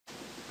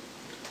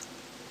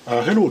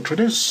Hello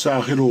traders,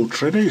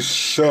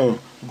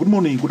 good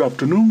morning, good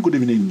afternoon, good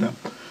evening.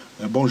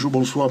 Bonjour,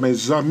 bonsoir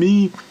mes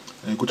amis.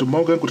 Guten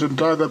Morgen, guten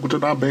Tag,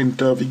 guten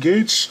Abend, wie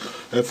geht's?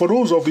 For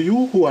those of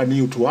you who are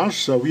new to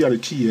us, we are the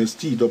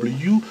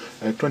TSTW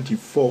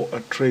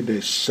 24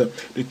 Traders.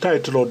 The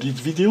title of this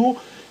video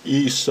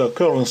is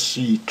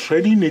Currency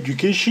Trading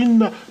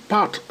Education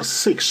Part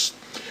 6.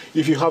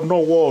 If you have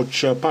not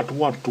watched Part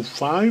 1 to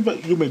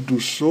 5, you may do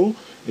so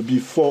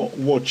before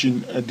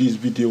watching this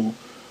video.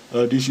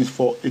 This is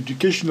for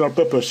educational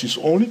purposes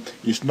only.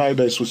 It's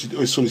neither a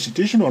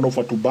solicitation or an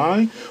offer to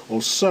buy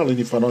or sell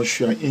any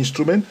financial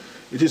instrument.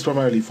 It is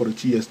primarily for the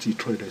TST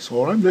traders.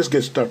 All right, let's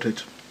get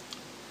started.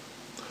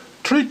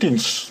 Three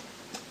things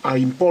are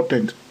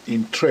important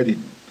in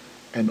trading,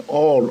 and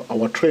all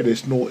our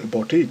traders know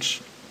about it: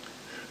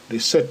 the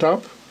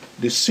setup,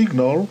 the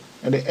signal,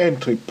 and the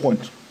entry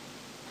point.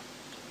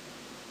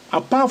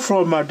 Apart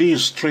from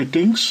these three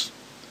things,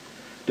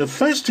 the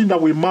first thing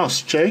that we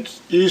must check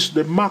is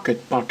the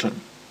market pattern.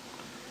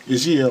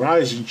 Is he a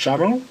rising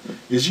channel?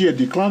 Is he a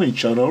declining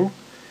channel?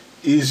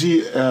 Is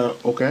he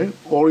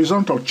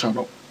horizontal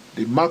channel?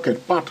 The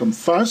market pattern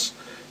first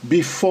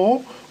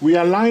before we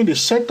align the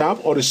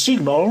setup or the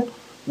signal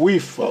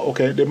with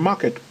the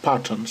market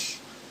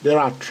patterns. There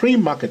are three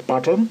market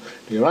patterns: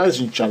 the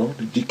rising channel,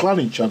 the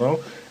declining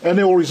channel, and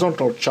the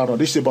horizontal channel.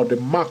 This is about the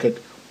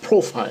market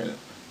profile.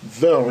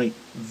 Very,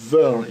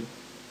 very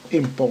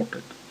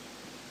important.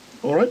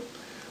 All right.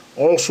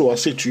 Also, I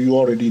said to you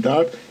already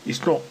that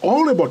it's not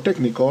all about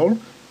technical.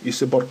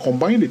 It's about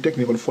combining the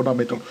technical and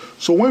fundamental.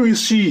 So when we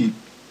see,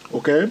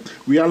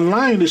 we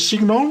align the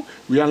signal,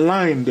 we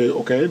align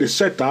the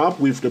setup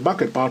with the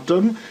market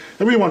pattern,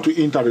 and we want to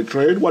enter the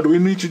trade. What do we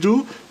need to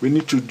do? We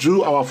need to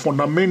do our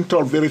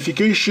fundamental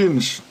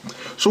verifications,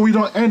 so we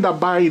don't end up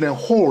buying a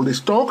whole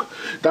stock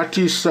that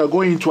is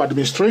going into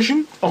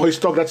administration, or a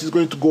stock that is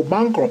going to go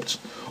bankrupt,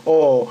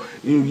 or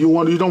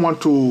you don't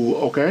want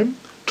to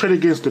trade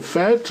against the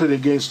Fed, trade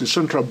against the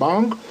central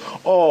bank,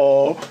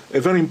 or a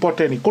very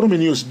important economy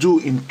news due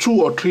in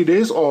 2 or 3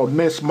 days or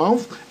next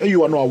month, and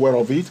you are not aware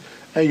of it,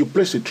 and you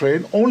place a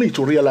trade only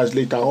to realize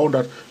later on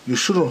that you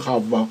shouldn't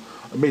have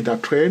made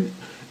that trade,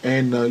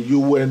 and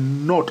you were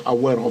not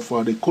aware of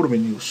the economy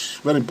news.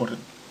 Very important.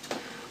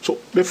 So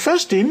the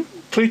first thing,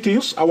 three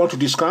things I want to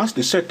discuss: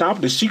 the setup,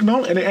 the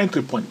signal, and the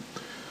entry point.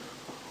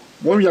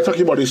 When we are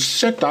talking about the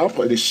setup,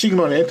 the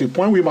signal, and the entry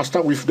point, we must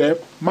start with the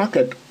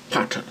market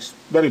patterns.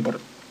 Very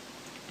important.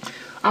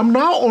 I'm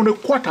now on the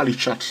quarterly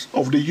charts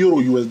of the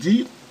Euro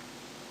USD,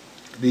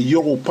 the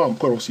Euro Pound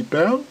currency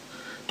pair,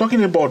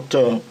 talking about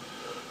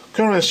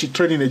currency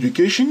trading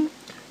education.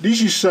 This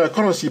is a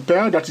currency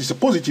pair that is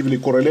positively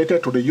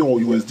correlated to the Euro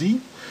USD,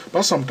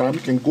 but sometimes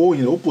it can go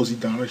in the opposite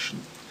direction.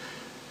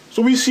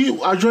 So we see,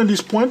 I join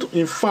this point.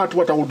 In fact,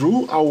 what I will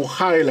do, I will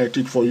highlight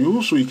it for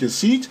you so you can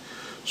see it.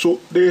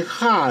 So the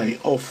high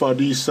of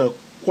this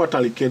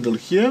quarterly candle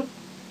here,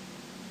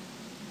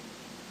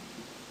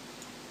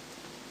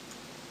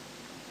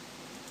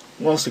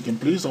 one second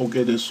please, I'll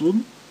get there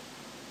soon.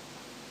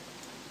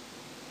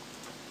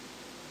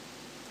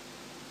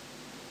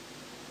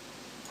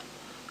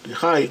 The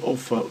high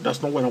of,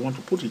 that's not where I want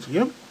to put it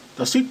here.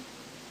 That's it.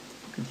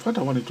 In fact,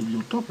 I want it to be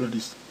on top like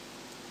this.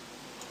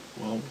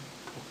 Wow,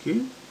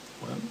 okay,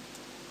 well,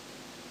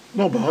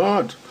 not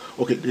bad.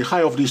 Okay, the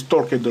high of this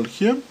tall candle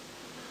here,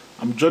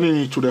 I'm joining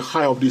it to the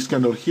high of this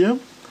candle here.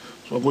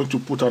 So I'm going to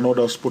put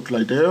another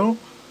spotlight there.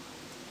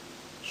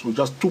 So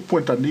just 2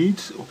 points I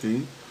need,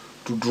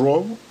 to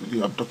draw.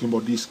 I'm talking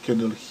about this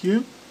candle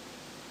here,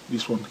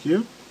 this one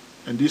here,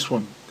 and this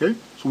one. So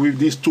with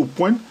these 2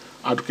 points,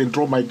 I can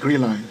draw my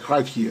green line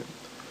right here.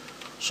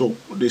 So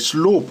the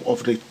slope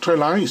of the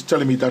trend line is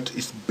telling me that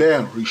it's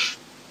bearish.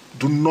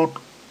 Do not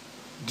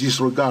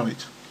disregard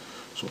it.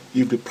 So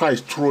if the price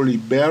is truly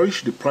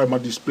bearish, the price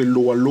might display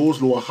lower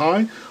lows, lower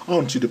high,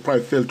 until the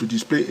price fails to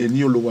display a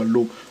new lower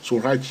low. So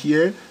right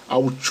here, I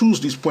will choose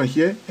this point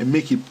here and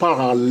make it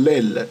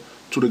parallel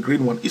to the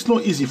green one. It's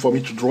not easy for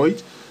me to draw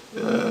it,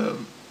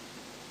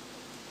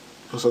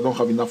 because I don't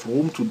have enough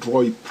room to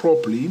draw it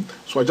properly.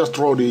 So I just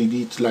draw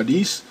it like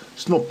this.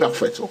 It's not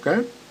perfect,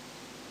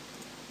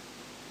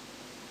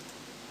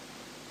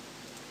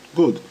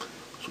 Good.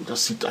 So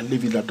that's it. I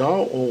leave it like that,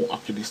 or I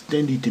can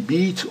extend it a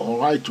bit,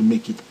 alright, to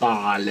make it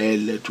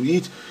parallel to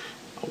it.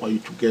 I want you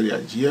to get the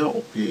idea.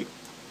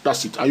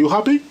 That's it. Are you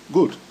happy?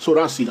 Good. So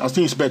that's it. I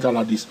think it's better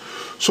like this.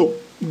 So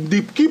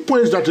the key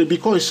point is that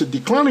because it's a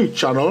declining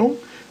channel,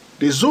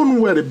 the zone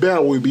where the bear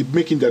will be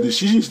making their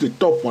decision is the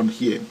top one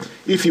here.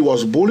 If he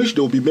was bullish, they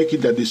will be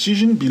making their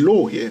decision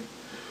below here.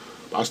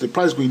 As the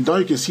price going down,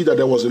 you can see that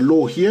there was a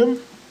low here.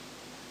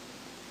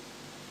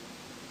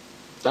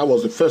 That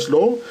was the first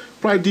low.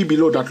 Price did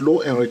below that low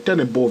and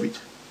return above it.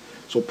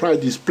 So price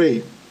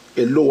display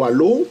a lower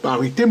low, but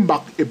return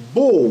back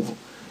above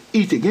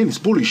it again is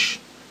bullish.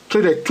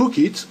 Trader took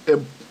it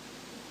and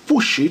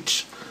pushed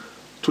it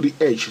to the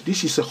edge.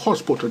 This is a hot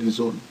spot on the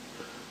zone.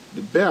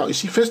 The bear, you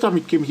see, first time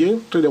it came here,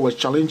 trader was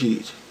challenging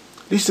it.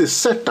 This is a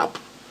setup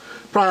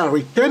prior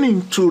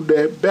returning to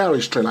the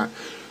bearish trend line.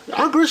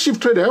 Aggressive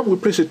trader will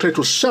place a trade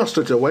to sell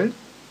straight away.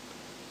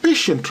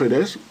 Patient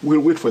traders will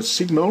wait for a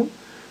signal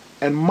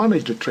and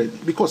manage the trade.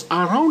 Because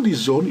around this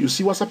zone, you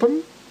see what's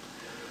happening?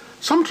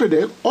 Some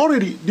traders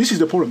already, this is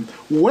the problem.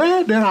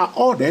 Where there are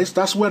orders,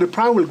 that's where the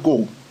price will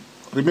go.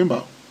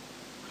 Remember,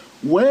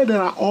 where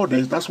there are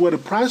orders, that's where the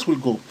price will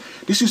go.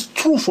 This is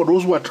true for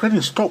those who are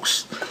trading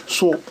stocks.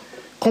 So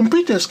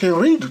computers can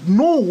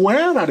know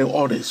where are the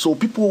orders. So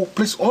people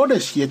place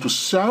orders here to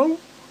sell,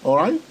 all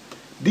right?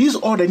 These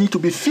orders need to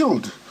be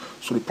filled.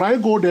 So the price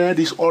go there,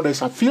 these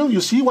orders are filled.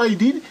 You see what he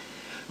did?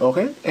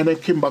 Okay, and then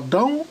came back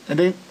down, and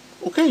then,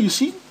 okay, you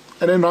see?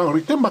 And then now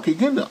return back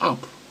again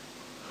up.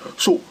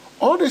 So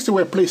orders they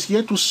were placed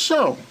here to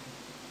sell.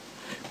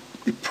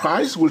 The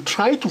price will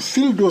try to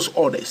fill those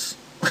orders.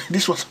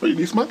 This was in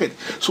this market.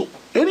 So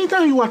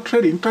anytime you are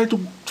trading, try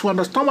to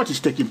understand what is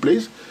taking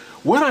place.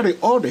 Where are the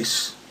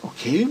orders?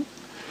 Okay. And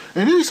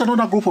there is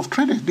another group of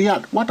traders. They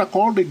are what are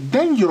called the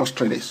dangerous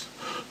traders.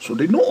 So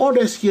they know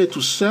orders here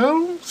to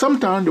sell.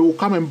 Sometimes they will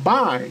come and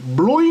buy,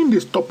 blowing the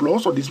stop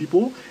loss of these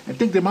people and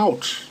take them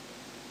out.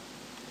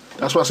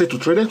 That's why I say to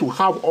traders to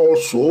have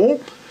also,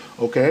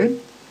 okay,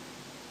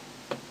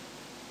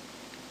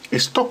 a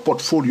stock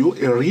portfolio,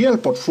 a real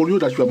portfolio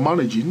that you are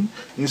managing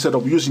instead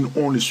of using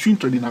only swing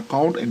trading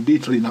account and day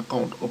trading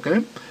account,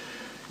 okay?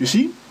 You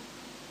see?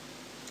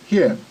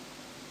 Here.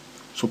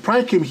 So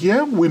price came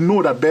here. We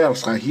know that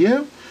bears are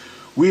here.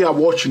 We are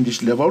watching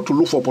this level to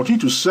look for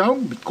opportunity to sell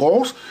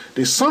because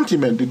the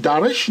sentiment, the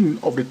direction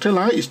of the trend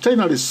line is telling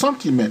that the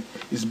sentiment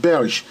is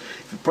bearish.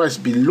 If the price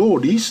below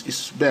this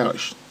is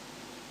bearish.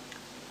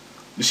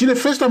 You see the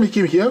first time it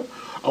came here,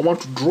 I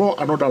want to draw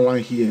another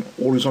line here,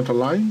 horizontal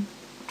line,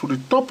 to the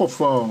top of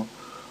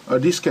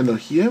this candle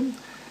here.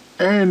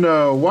 And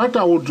what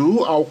I will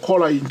do, I'll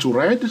color into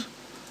red.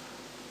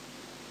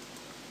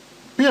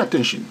 Pay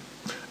attention.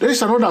 There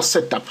is another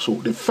setup. So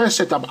the first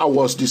setup I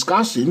was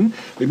discussing,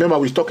 remember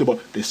we talked about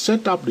the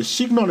setup, the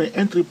signal and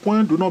entry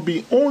point. Do not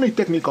be only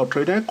technical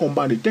trader,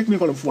 combine the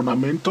technical and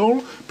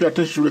fundamental, pay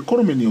attention to the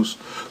economy news.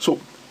 So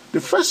the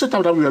first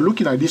setup that we are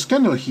looking at, this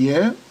candle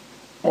here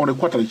on the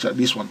quarterly chart,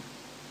 this one.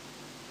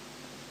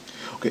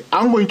 Okay,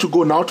 I'm going to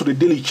go now to the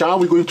daily chart.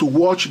 We're going to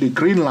watch the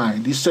green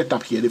line, this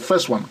setup here, the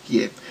first one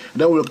here.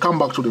 And then we'll come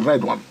back to the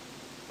red one.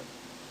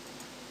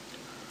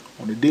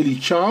 On the daily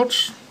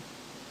chart.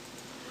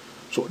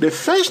 So the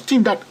first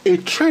thing that a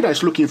trader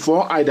is looking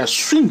for, either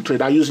swing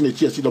trader using the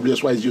TSC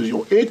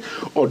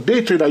WSY008 or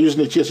day trader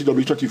using the TSC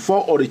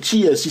W24 or the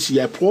TSC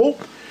CI Pro,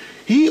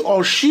 he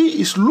or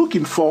she is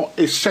looking for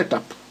a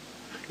setup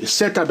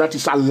that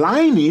is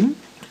aligning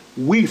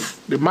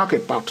with the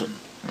market pattern.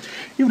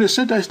 If the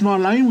setup is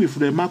not aligned with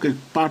the market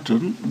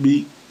pattern,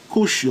 be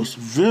cautious,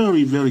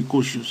 very, very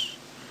cautious.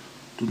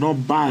 Do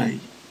not buy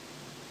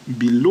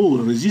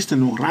below a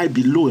resistance or right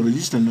below a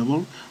resistance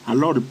level.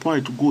 Allow the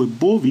price to go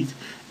above it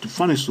to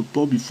find a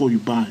support before you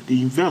buy.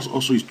 The inverse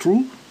also is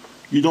true.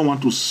 You don't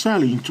want to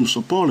sell into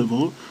support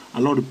level.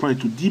 Allow the price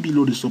to dip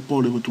below the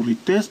support level to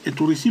retest and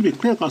to receive a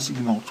clear cut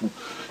signal too.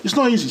 It's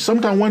not easy.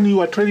 Sometimes when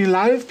you are trading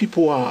live,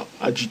 people are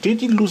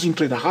agitated, losing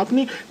trade are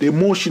happening, the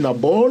emotion are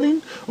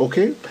boiling,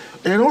 okay?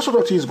 And all sorts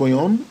of things going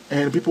on,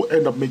 and people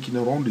end up making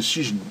a wrong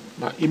decision.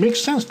 But it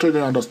makes sense,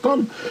 traders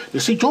understand. They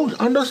say, George,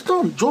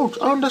 understand. George,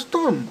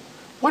 understand.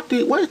 What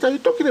are you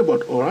talking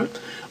about? All right?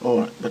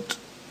 But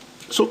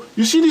so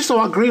you see this is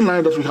our green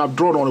line that we have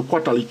drawn on a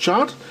quarterly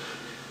chart.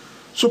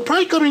 So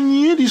price coming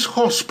near this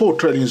hot spot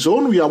trading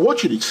zone, we are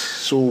watching it.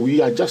 So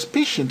we are just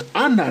patient,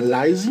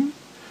 analyzing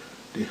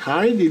the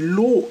high, the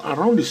low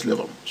around this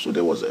level. So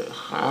there was a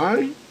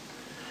high, and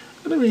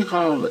then we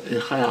have a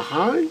higher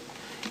high.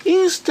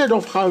 Instead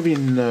of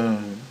having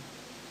a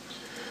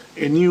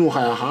new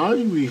higher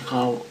high, we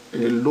have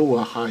a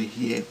lower high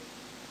here.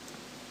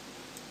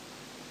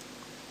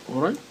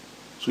 All right.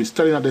 So it's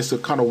telling us there's a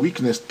kind of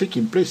weakness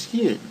taking place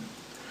here.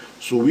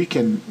 So we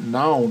can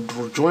now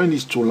join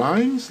these two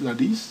lines like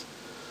this.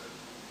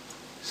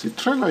 It's a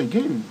trend line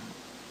again.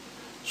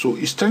 So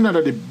it's telling us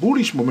that the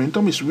bullish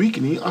momentum is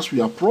weakening as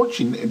we are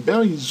approaching a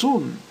bearish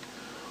zone.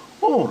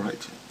 All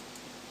right.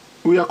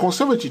 We are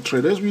conservative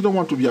traders. We don't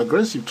want to be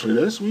aggressive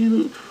traders.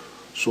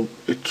 So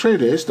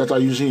traders that are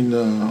using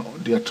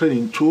their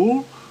trading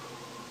tool,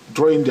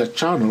 drawing their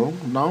channel,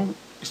 now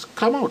it's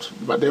come out.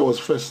 But there was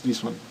first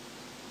this one.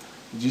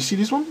 Did you see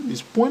this one?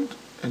 This point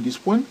and this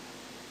point.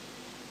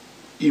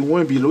 It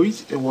went below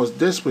it. It was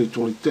desperate to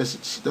retest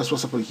it. That's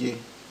what's happened here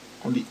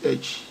on the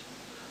edge.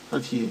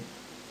 Right here.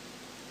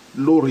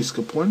 Low risk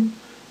point.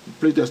 You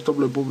play the stop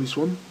above this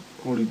one,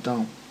 hold it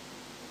down.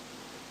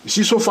 You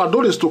see, so far,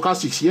 though the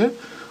stochastics here,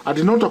 I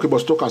did not talk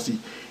about stochastic.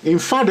 In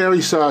fact, there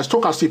is a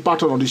stochastic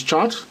pattern on this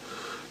chart.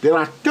 There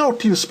are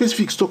 13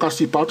 specific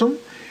stochastic patterns.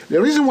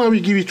 The reason why we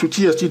give it to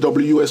TST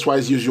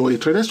WSY008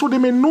 traders, so they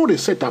may know the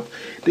setup.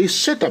 The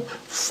setup.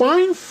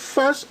 Find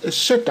first a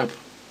setup.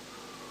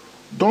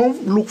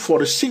 Don't look for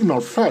the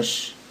signal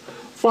first.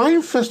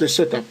 Find first the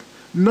setup.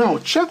 Now,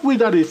 check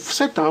whether the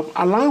setup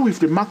align with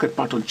the market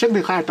pattern. Check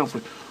the higher time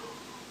frame.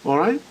 All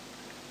right?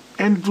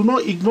 And do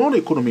not ignore the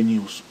economy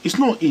news. It's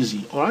not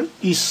easy, all right?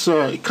 It's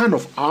kind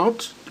of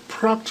out.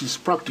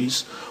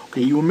 practice,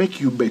 okay, it will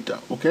make you better,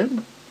 okay?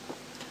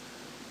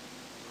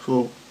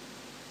 So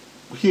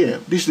here,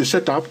 this is the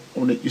setup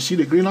on it. You see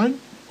the green line?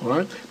 All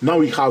right. Now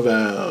we have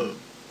a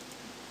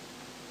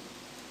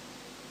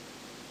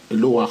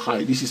lower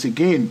high. This is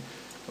again.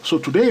 So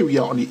today we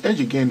are on the edge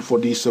again for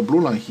this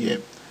blue line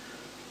here.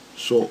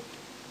 So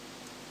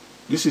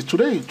this is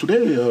today.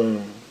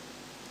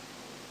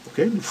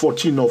 Okay,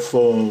 14 of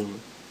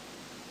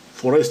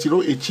Forest,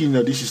 18.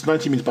 This is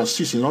 90 minutes past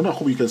 6 in London. I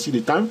hope you can see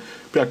the time.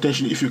 Pay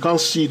attention. If you can't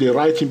see the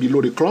writing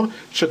below the clock,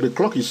 check the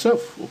clock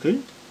itself. Okay.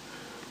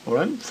 All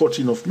right,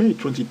 14th of May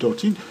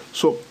 2013.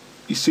 So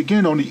it's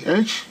again on the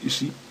edge, you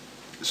see.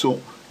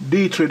 So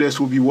day traders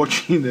will be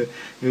watching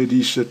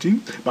this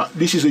thing. But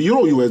this is a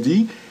Euro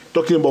USD,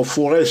 talking about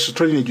Forex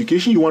trading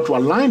education. You want to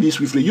align this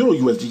with the Euro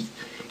USD.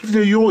 If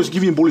the Euro is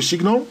giving bullish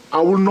signal, I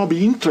will not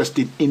be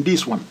interested in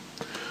this one.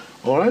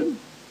 All right.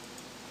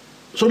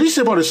 So this is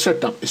about a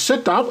setup. A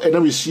setup, and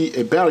then we see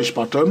a bearish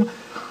pattern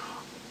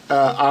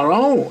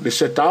around the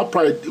setup,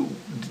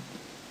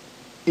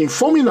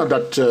 informing us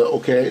that,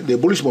 okay, the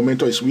bullish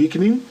momentum is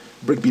weakening,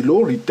 break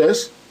below,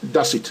 retest,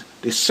 that's it.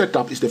 The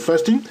setup is the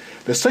first thing.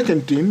 The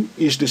second thing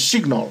is the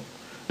signal.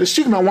 The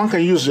signal, one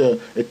can use a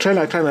trend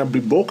line trying to be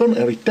broken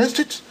and retest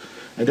it,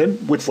 and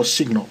then wait for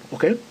signal,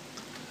 okay?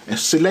 And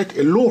select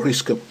a low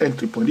risk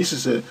entry point. This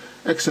is an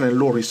excellent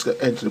low risk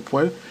entry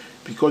point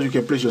because you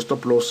can place your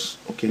stop loss,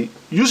 okay?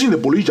 Using the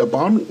Bollinger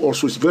Band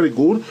also is very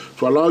good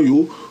to allow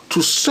you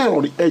to sell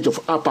on the edge of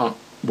upper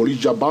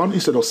Bollinger Band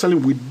instead of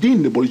selling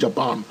within the Bollinger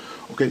Band.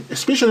 Okay,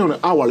 especially on the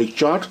hourly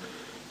chart,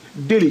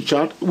 daily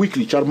chart,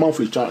 weekly chart,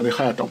 monthly chart, and the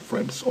higher time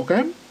frames.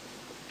 Okay.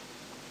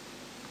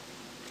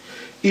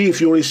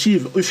 If you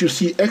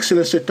see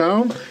excellent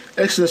setup,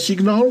 excellent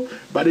signal,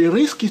 but the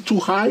risk is too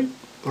high,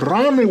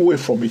 run away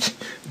from it.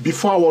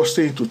 Before I was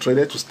saying to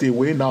traders to stay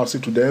away, now I say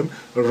to them,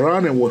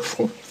 run away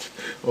from it.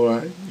 All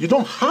right. You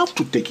don't have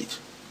to take it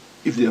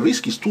if the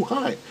risk is too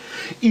high.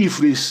 If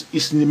this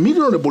is in the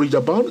middle of the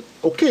Bollinger Band,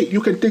 okay, you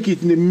can take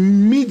it in the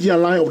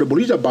median line of the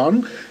Bollinger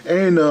Band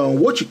and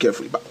watch it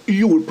carefully. But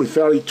you will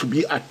prefer it to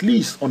be at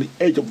least on the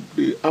edge of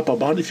the upper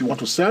band if you want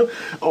to sell,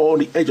 or on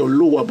the edge of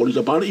lower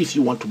Bollinger Band if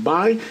you want to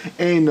buy,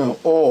 and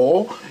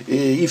or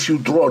if you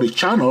draw the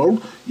channel,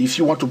 if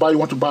you want to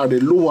buy the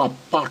lower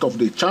part of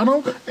the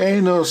channel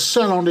and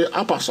sell on the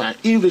upper side.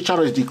 If the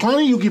channel is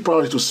declining, you give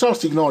priority to sell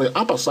signal on the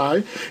upper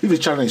side. If the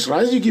channel is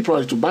rising, you give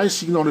priority to buy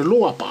signal on the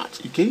lower part.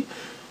 Okay.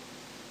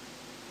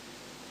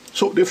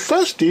 So the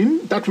first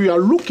thing that we are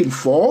looking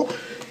for,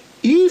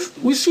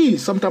 if we see,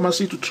 sometimes I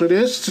see to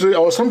traders,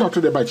 or sometimes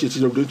traders by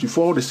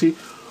THW24, they say,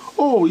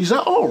 oh, is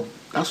that all?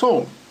 That's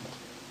all.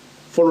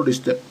 Follow the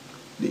step.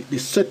 The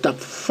setup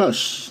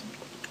first,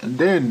 and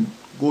then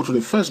go to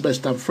the first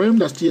best time frame,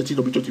 that's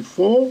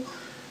THW24,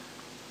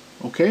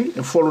 okay,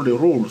 and follow the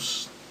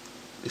rules.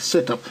 The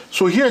setup.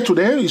 So here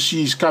today, you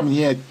see it's coming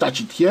here,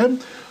 touch it here.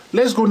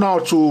 Let's go now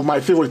to my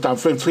favorite time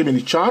frame,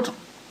 3-minute chart.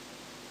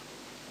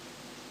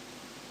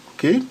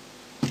 Okay,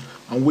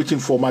 I'm waiting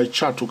for my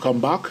chart to come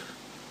back.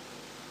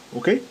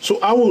 Okay, so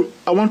I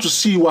want to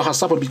see what has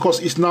happened because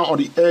it's now on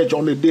the edge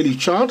on the daily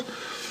chart.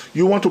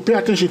 You want to pay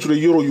attention to the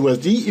Euro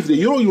USD. If the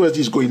Euro USD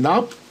is going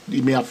up,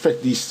 it may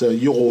affect this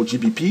Euro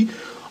GBP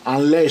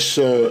unless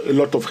a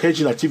lot of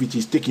hedging activity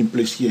is taking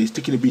place here. It's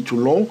taking a bit too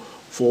long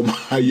for my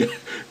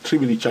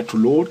 3-minute chart to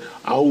load.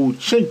 I will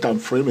change time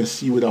frame and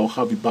see whether I'll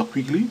have it back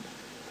quickly.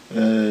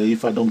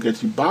 If I don't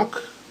get it back,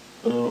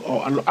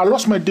 I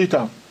lost my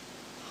data.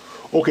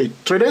 Okay,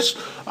 traders,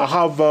 I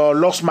have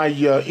lost my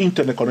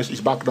internet connection.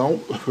 It's back now.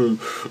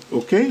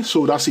 Okay,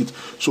 so that's it.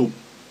 So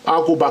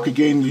I'll go back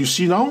again. You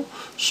see now.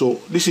 So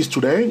this is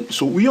today.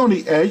 So we're on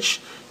the edge.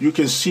 You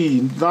can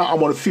see now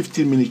I'm on a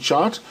 15-minute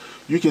chart.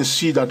 You can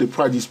see that the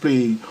price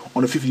display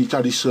on the 15-minute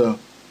chart is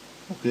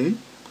okay,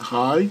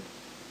 high,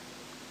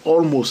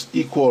 almost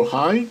equal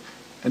high,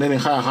 and then a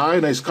higher high.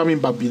 Now it's coming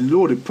back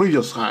below the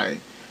previous high.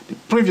 The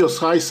previous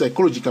high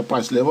psychological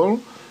price level.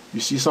 You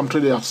see some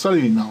traders are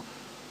selling it now.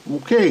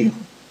 Okay,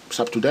 it's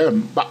up to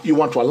them, but you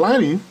want to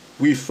align it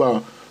with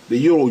the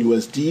Euro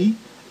USD,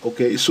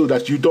 okay, so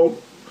that you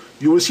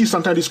will see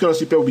sometimes this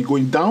currency pair will be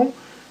going down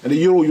and the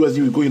Euro USD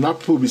will be going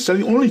up, will be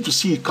selling only to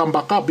see it come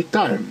back up big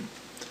time.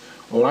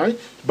 All right,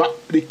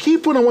 but the key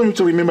point I want you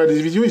to remember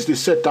this video is the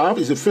setup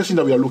is the first thing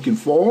that we are looking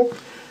for,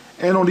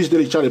 and on this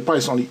daily chart the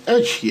price on the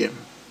edge here.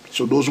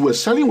 So those who are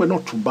selling were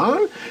not too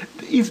bad.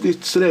 If they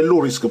sell a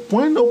low risk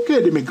point,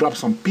 okay, they may grab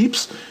some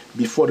pips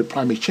before the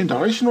price may change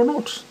direction or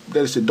not.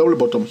 There is a double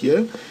bottom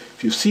here.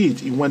 If you see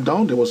it, it went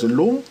down. There was a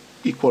low,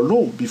 equal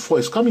low before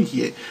it's coming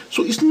here.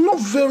 So it's not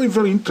very,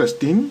 very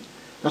interesting.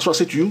 That's what I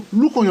said to you.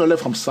 Look on your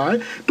left-hand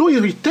side. Though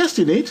you're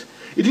retesting it,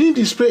 it didn't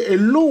display a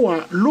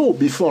lower low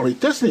before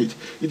retesting it.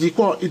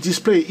 It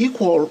displayed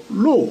equal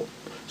low.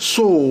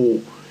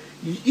 So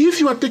if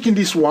you are taking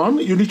this one,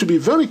 you need to be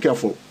very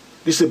careful.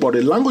 This is about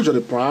the language of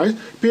the price,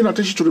 paying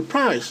attention to the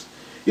price.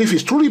 If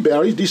it's truly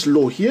bearish, this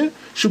low here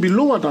should be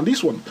lower than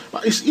this one,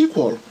 but it's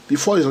equal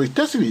before it's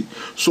retesting it.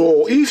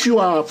 So if you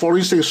are, for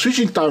instance,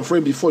 switching time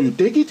frame before you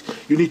take it,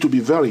 you need to be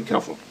very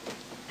careful.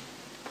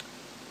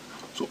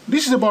 So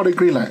this is about the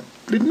green line.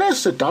 The next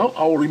setup,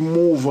 I'll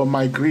remove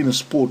my green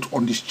spot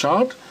on this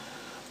chart.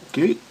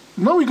 Okay,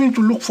 now we're going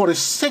to look for a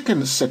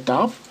second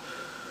setup,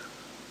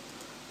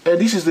 and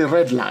this is the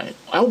red line.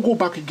 I'll go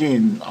back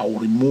again. I'll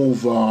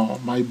remove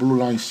my blue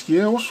lines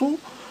here also.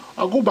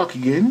 I'll go back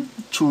again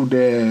to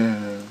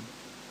the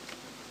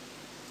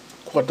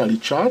quarterly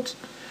chart,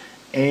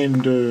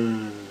 and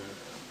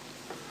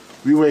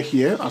we were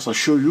here as I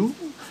show you,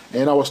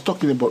 and I was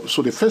talking about,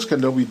 so the first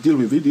candle we deal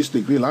with it is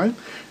the green line.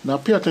 Now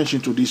pay attention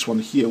to this one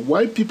here.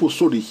 Why people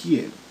sold it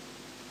here?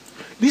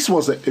 This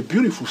was a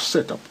beautiful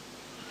setup.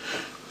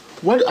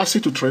 What I say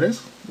to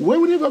traders,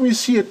 whenever we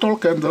see a tall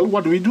candle,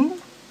 what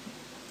do?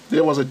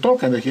 There was a tall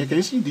candle here. Can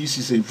you see? This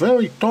is a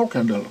very tall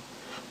candle.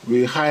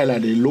 We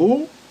highlight the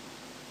low.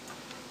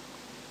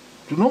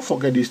 Do not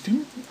forget this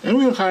thing. And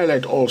we'll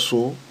highlight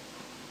also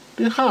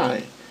the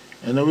high.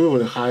 And then we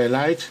will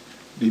highlight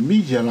the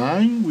median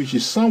line, which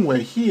is somewhere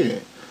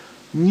here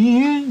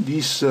near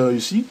this, you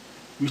see,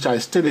 which I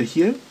stated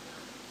here.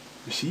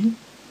 You see,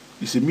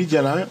 it's a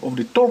median line of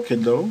the tall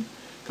candle.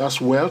 That's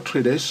where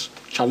traders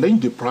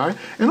challenge the price.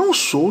 And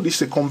also,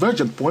 this is a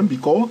convergent point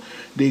because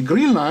the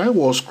green line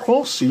was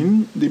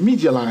crossing the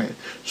median line.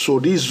 So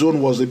this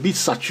zone was a bit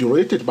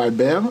saturated by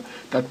bear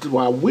that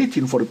were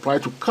waiting for the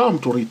price to come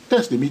to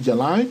retest the median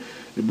line,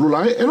 the blue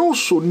line, and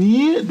also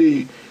near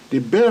the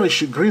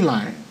bearish green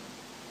line.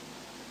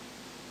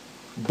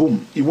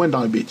 Boom, it went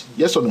down a bit.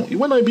 Yes or no? It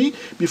went down a bit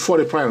before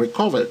the price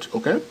recovered.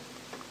 Okay?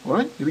 All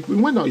right? It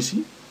went down, you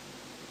see?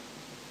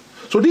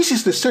 So this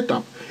is the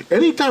setup.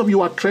 Anytime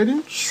you are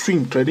trading,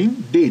 swing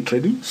trading, day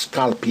trading,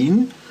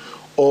 scalping,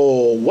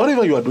 or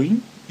whatever you are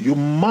doing, you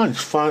must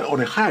find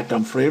on a higher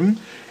time frame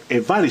a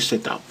value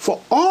setup.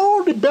 For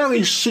all the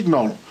bearish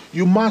signal,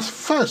 you must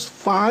first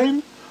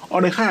find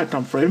on a higher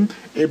time frame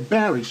a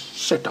bearish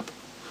setup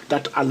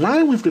that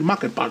align with the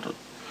market pattern.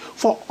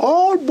 For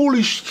all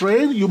bullish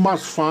trade, you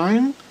must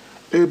find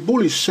a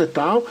bullish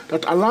setup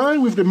that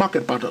align with the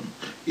market pattern.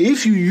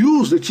 If you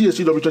use the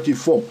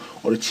TSCW24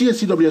 or the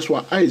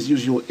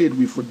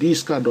TSCW-SYI008 with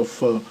these kind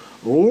of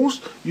rules,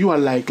 you are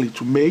likely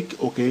to make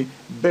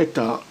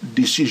better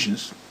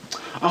decisions.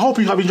 I hope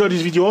you have enjoyed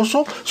this video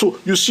also. So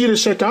you see the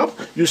setup,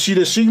 you see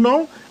the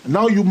signal.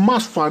 Now you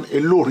must find a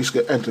low risk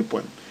entry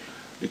point.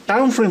 The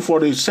time frame for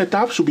the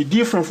setup should be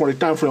different from the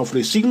time frame of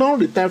the signal.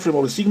 The time frame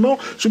of the signal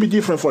should be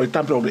different from the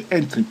time frame of the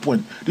entry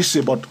point. This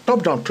is about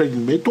top-down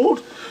trading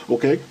method.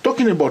 Okay,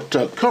 talking about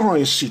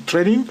currency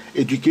trading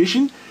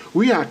education.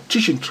 We are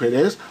teaching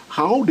traders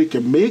how they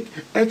can make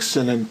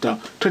excellent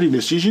trading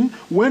decisions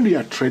when they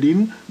are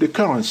trading the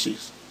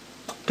currencies.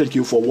 Thank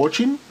you for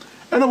watching,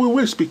 and we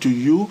will speak to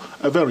you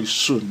very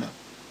soon.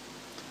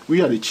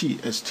 We are the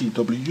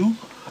TSTW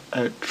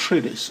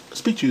traders.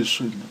 Speak to you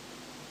soon.